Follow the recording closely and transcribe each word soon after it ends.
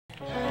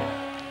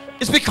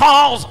It's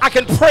because I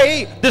can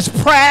pray this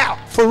prayer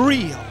for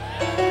real.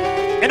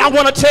 And I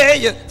want to tell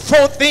you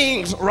 4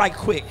 things right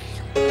quick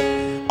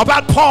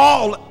about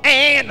Paul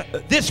and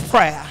this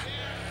prayer.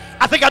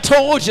 I think I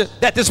told you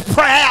that this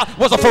prayer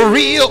was a for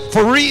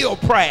real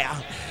prayer.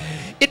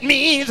 It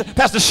means,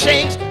 Pastor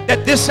Shanks,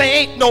 that this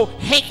ain't no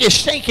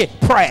hanky-shanky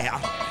prayer.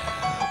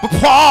 But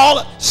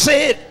Paul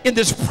said in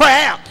this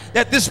prayer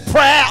that this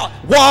prayer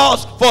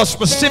was for a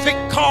specific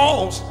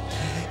cause.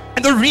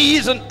 And the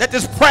reason that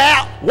this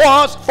prayer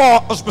was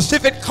for a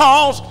specific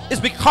cause is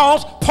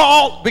because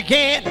Paul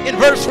began in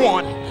verse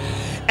 1.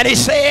 And he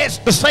says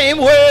the same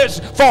words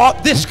for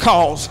this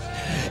cause.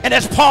 And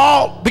as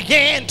Paul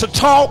began to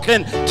talk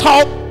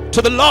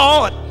to the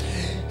Lord,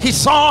 he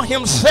saw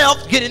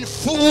himself getting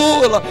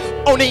full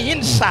on the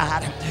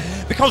inside,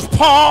 because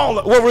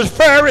Paul was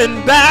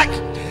referring back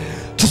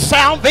to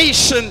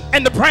salvation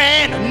and the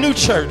brand new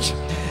church.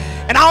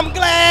 And I'm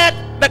glad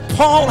that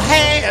Paul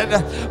had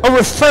a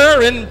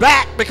referring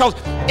back, because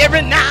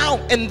every now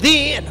and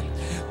then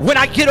when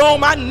I get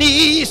on my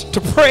knees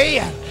to pray,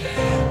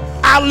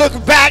 I look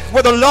back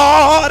where the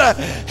Lord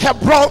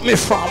have brought me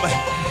from.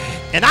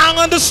 And I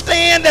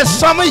understand that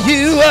some of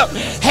you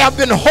have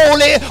been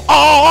holy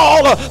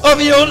all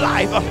of your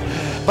life,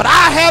 but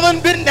I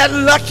haven't been that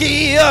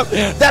lucky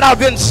that I've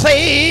been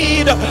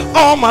saved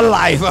all my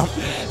life.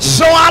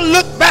 So I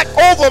look back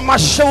over my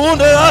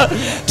shoulder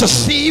to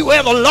see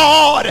where the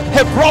Lord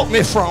has brought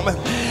me from.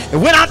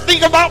 And when I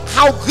think about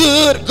how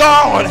good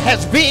God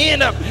has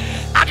been,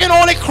 I can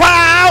only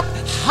cry out,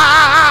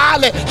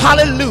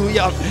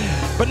 hallelujah.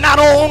 But not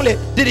only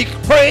did he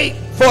pray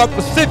for a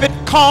specific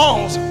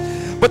cause,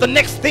 but the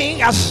next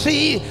thing I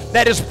see,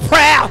 that his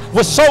prayer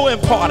was so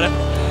important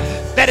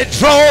that it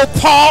drove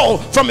Paul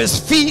from his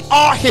feet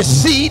or his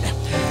seat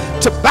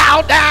to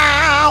bow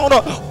down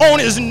on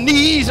his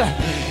knees.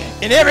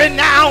 And every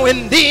now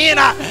and then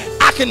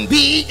I can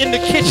be in the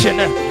kitchen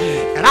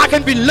and I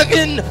can be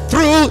looking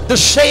through the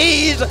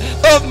shades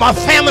of my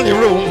family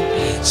room.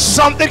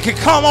 Something could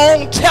come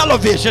on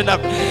television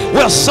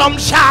where some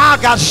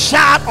child got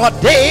shot or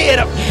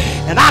dead.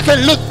 And I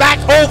can look back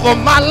over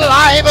my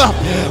life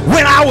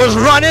when I was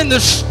running the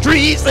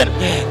streets, and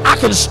I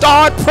can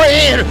start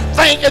praying,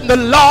 thanking the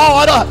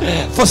Lord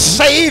for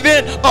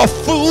saving a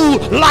fool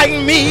like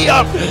me.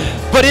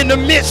 But in the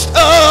midst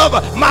of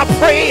my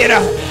praying,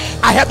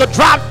 I had to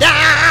drop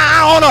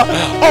down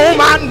on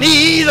my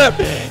knees.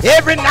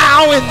 Every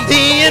now and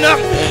then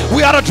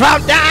we ought to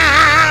drop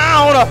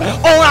down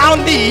on our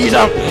knees.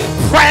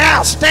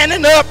 Prayer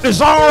standing up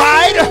is all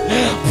right.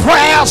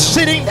 Prayer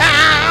sitting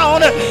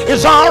down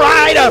is all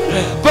right.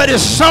 But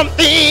it's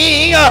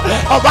something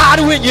about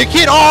when you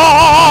get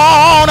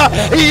on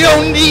your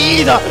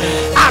knees.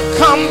 I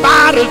come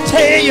by to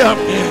tell you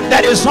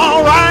that it's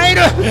all right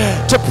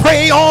to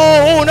pray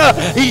on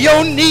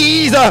your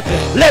knees.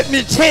 Let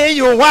me tell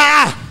you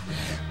why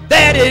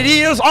that it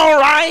is all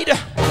right.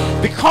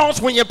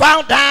 Because when you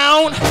bow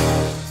down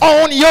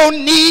on your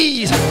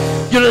knees,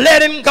 you're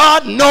letting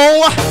God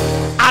know,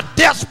 I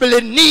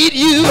desperately need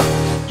you.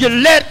 You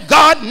let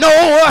God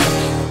know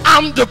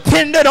I'm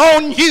dependent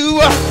on you.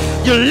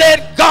 You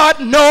let God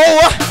know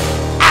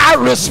I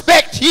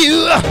respect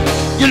you.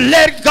 You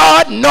let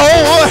God know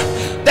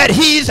that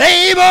he's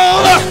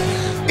able.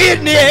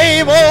 Isn't he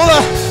able?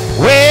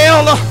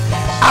 Well,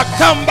 I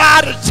come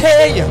by to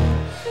tell you,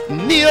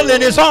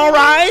 kneeling is all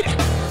right.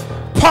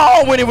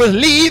 Paul, when he was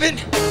leaving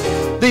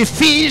the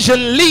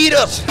Ephesian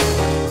leaders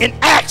in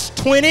Acts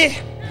 20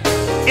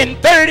 and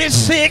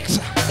 36,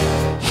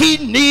 he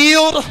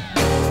kneeled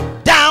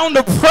down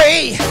to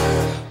pray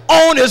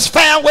on his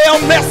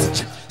farewell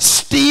message.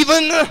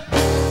 Stephen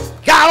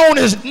got on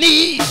his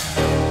knees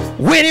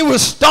when he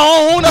was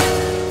stoned,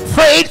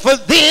 prayed for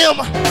them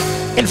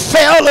and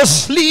fell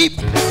asleep.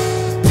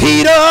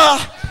 Peter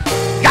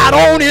got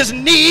on his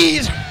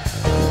knees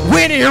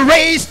when he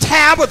raised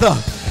Tabitha.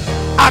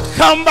 I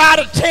come by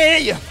to tell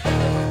you,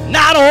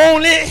 not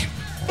only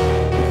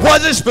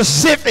was it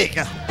specific,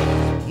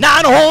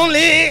 not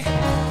only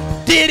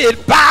did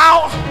it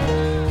bow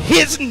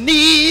his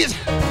knees,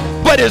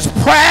 but his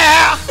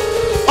prayer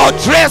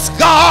addressed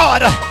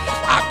God.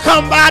 I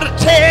come by to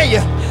tell you,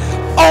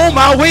 on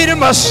my way to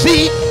my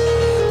seat,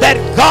 that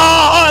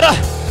God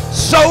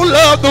so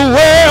loved the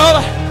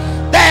world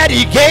that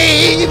he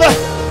gave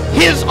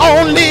his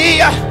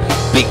only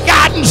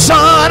begotten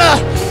Son,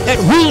 that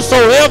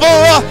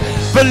whosoever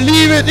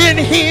believeth in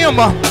him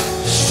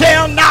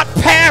shall not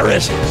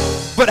perish,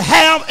 but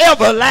have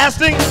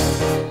everlasting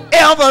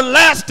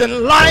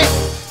life.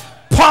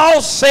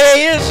 Paul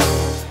says,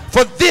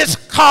 for this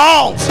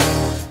cause,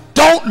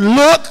 don't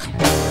look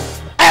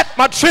at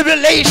my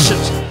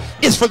tribulations.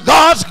 It's for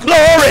God's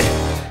glory.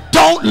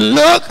 Don't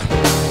look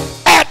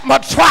at my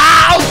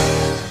trials.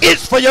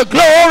 It's for your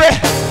glory.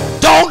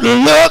 Don't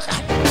look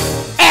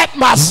at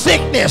my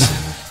sickness.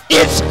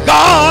 It's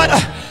God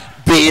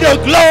be the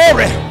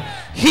glory.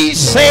 He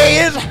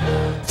says,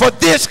 for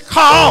this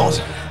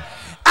cause,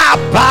 I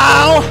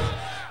bow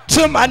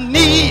to my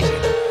knees.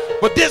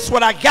 But this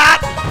what I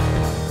got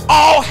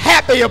all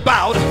happy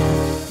about.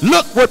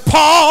 Look what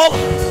Paul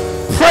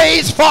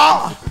prays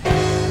for.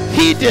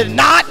 He did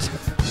not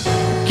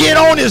get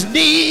on his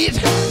knees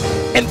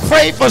and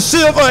pray for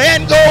silver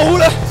and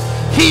gold.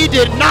 He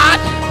did not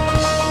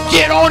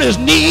get on his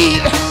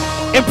knees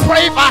and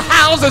pray for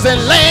houses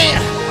and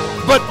land.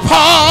 But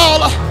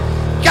Paul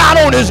got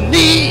on his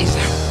knees.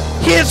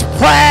 His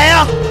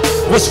prayer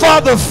was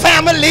for the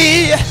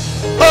family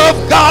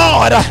of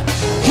God.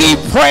 He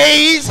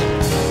prays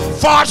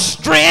for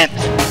strength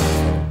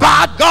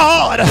by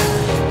God.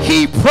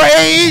 He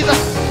prays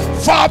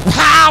for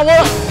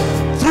power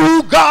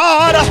through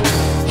God.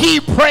 He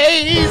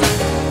prays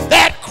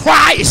that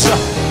Christ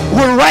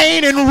will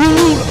reign and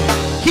rule.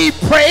 He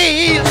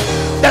prays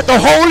that the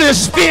Holy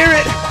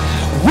Spirit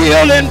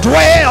will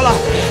indwell.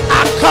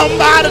 I come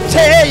by to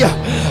tell you,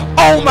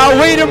 on my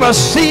way to my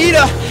seat,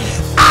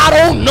 I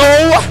don't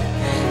know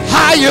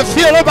how you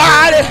feel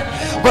about it,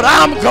 but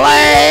I'm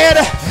glad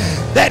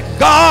that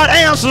God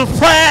answers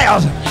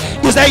prayers.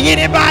 Is there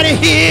anybody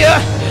here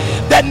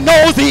that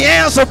knows the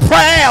answer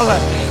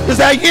prayers? Is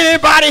there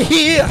anybody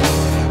here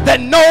that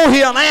know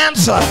he'll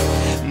answer?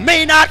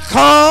 May not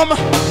come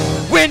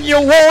when you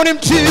want him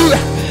to,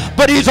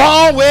 but he's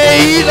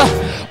always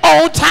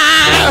on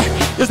time.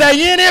 Is there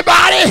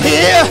anybody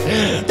here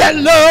that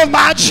love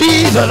my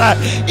Jesus?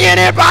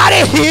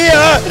 Anybody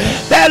here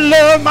that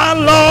love my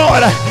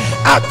Lord?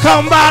 I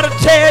come by to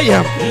tell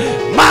you,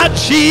 my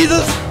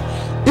Jesus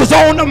is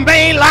on the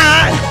main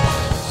line.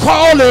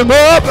 Call him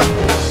up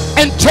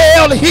and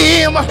tell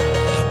him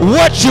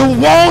what you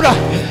want.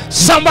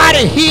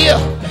 Somebody here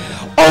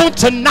on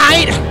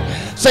tonight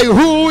say,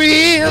 who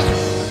is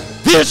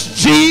this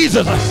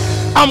Jesus?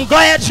 I'm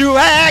glad you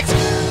asked.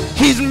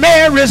 He's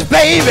Mary's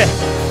baby.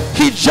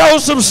 He's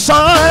Joseph's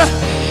son.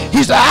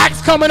 He's the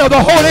axe coming of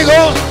the Holy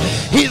Ghost.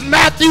 He's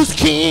Matthew's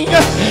king.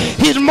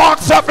 He's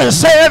Mark's suffering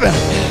servant.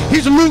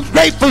 He's Luke's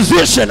great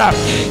physician.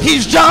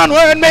 He's John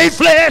word made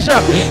flesh.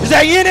 Is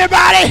there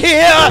anybody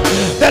here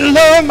that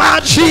love my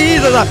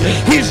Jesus?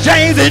 He's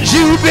James and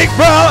Jude, big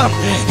brother.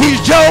 He's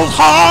Joe's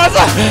heart,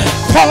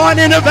 pouring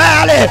in the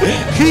valley.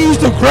 He's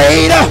the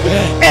great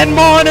and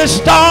morning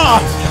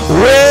star.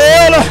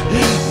 Well,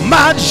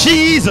 my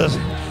Jesus,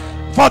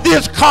 for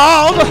this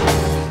cause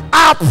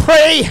I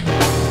pray.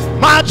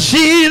 My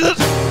Jesus,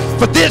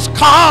 for this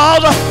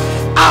cause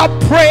I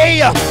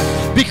pray,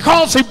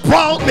 because he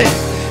brought me.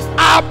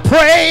 I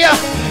pray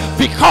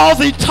because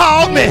he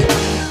taught me.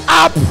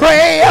 I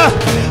pray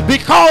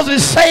because he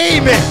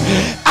saved me.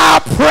 I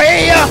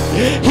pray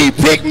he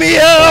picked me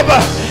up.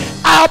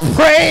 I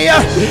pray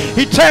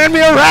he turned me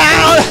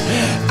around.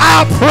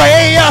 I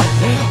pray,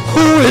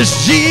 who is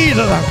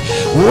Jesus?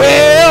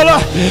 Well,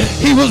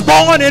 he was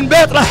born in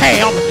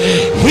Bethlehem,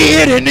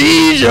 hid in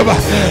Egypt,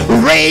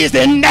 raised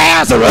in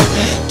Nazareth,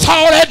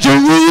 taught at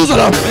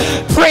Jerusalem,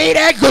 prayed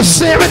at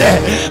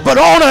Gethsemane, but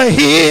on a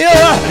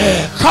hill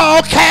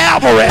called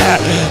Calvary,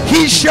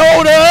 he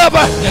showed up.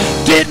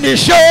 Didn't he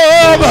show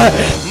up?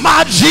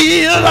 My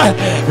Jesus,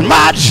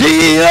 my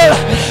Jesus,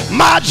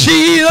 my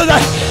Jesus,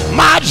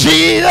 my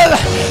Jesus,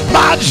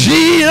 my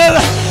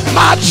Jesus,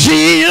 my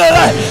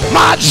Jesus,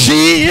 my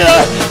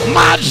Jesus,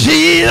 my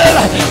Jesus,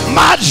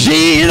 my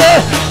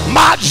Jesus,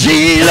 my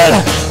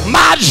Jesus,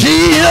 my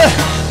Jesus,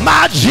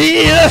 my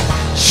Jesus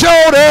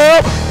showed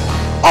up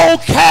on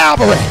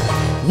Calvary.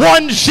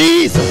 One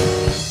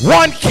Jesus,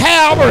 one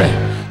Calvary,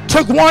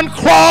 took one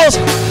cross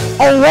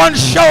on one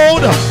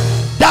shoulder,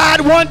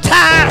 died one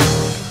time,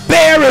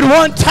 buried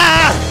one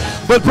time,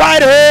 but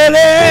bright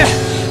early,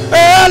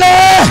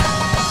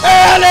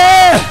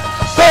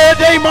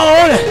 Thursday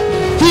morning,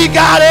 he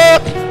got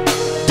up.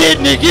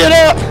 Didn't he get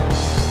up?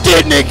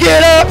 Didn't he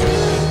get up?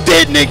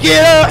 Didn't he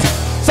get up?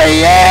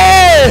 Say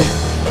yeah,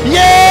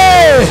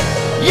 yeah,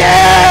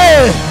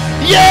 yeah,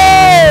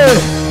 yeah.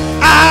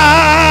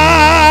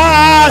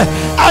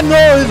 I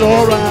know it's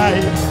all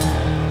right.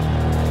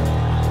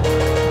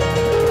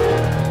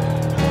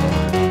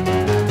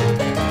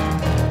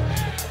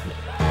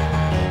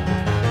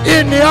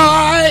 In the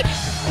eye,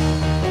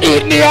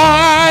 in the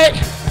eye,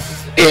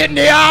 in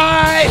the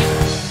eye.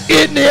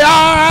 In the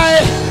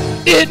eye,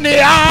 in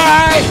the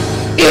eye,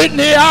 in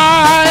the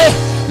eye.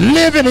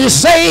 Living he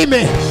saved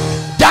me,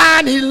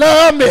 dying he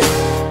loved me,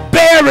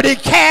 buried he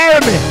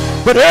carried me,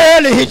 but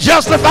early he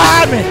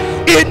justified me.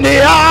 In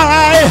the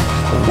eye.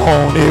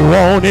 Want it,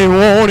 want it,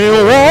 want it,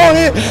 want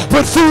it.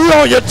 Put food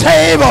on your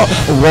table.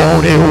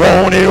 Want it,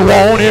 want it,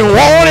 want it,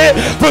 want it.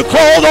 Put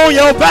clothes on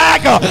your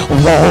back.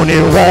 Want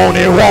it, want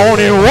it,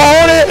 want it,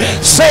 want it.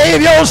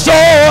 Save your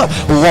soul.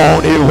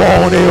 Want it,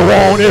 want it,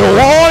 want it,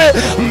 want it.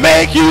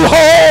 Make you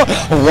whole.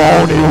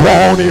 Want it,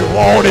 want it,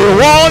 want it,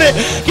 want it.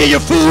 Get your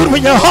food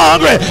when you're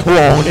hungry.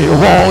 Want it,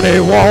 want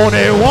it, want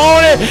it,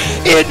 want it.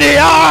 In the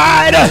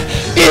eye,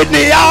 in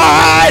the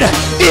eye,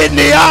 in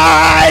the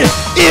eye,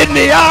 in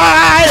the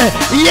eye.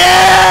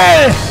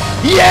 Yeah,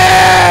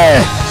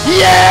 yeah,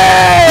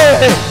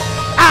 yeah.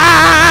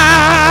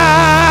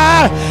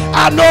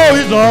 I know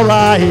it's all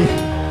right.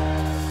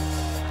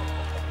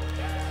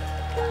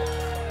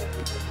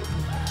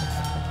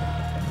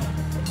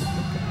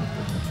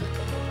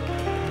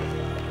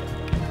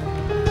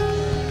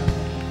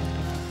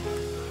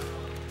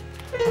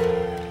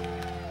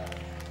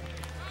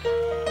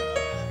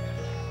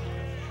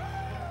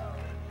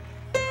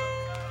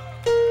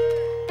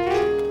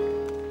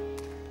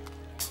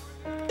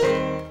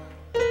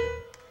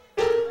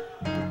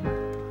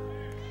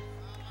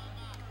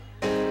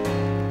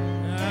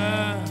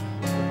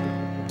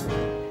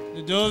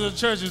 doors of the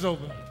church is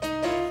open.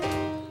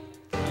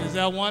 Is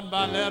there one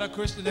by letter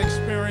Christian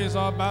experience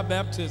or by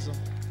baptism?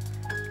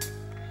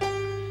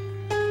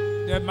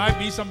 There might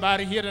be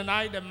somebody here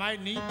tonight that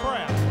might need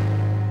prayer.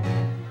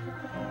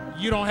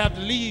 You don't have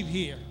to leave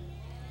here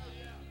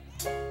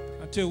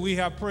until we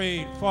have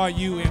prayed for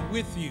you and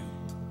with you.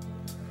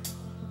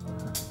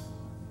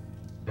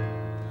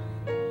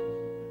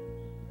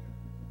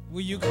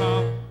 Will you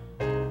come?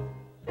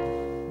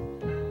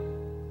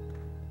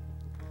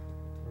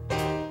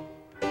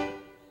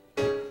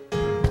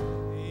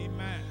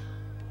 Amen.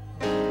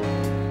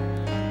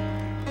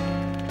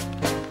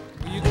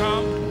 Will you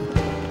come?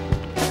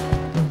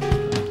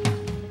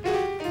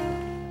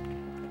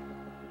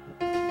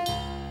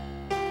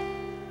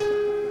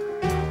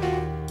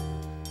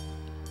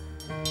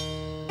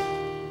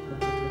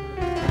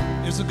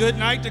 It's a good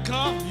night to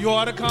come. You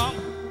ought to come.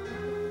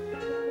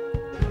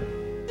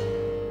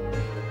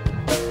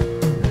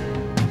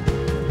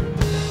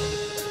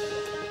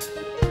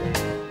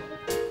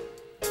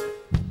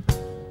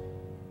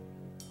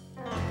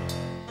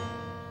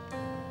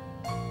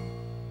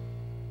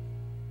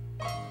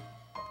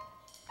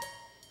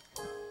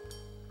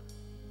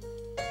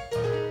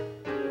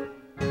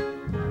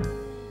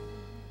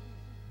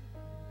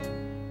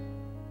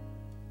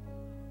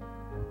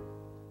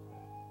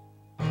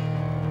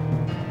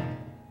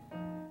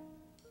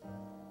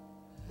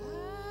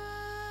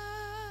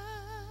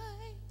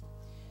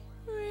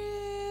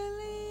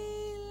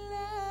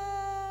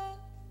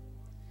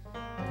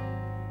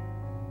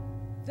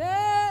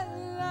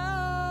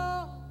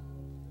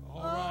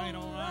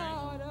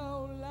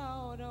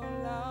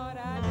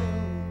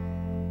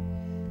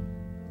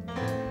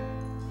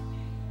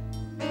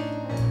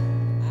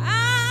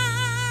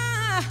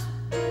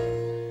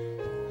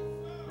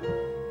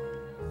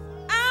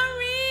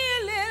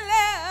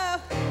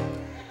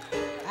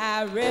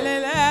 I really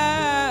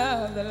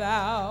love the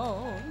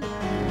Lord.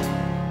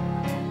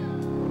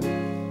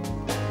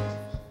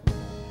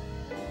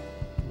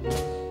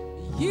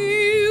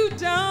 You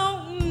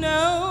don't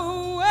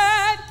know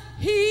what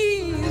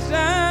He's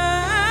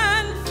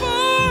done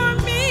for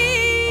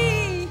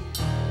me.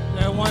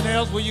 Anyone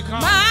else, will you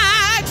come?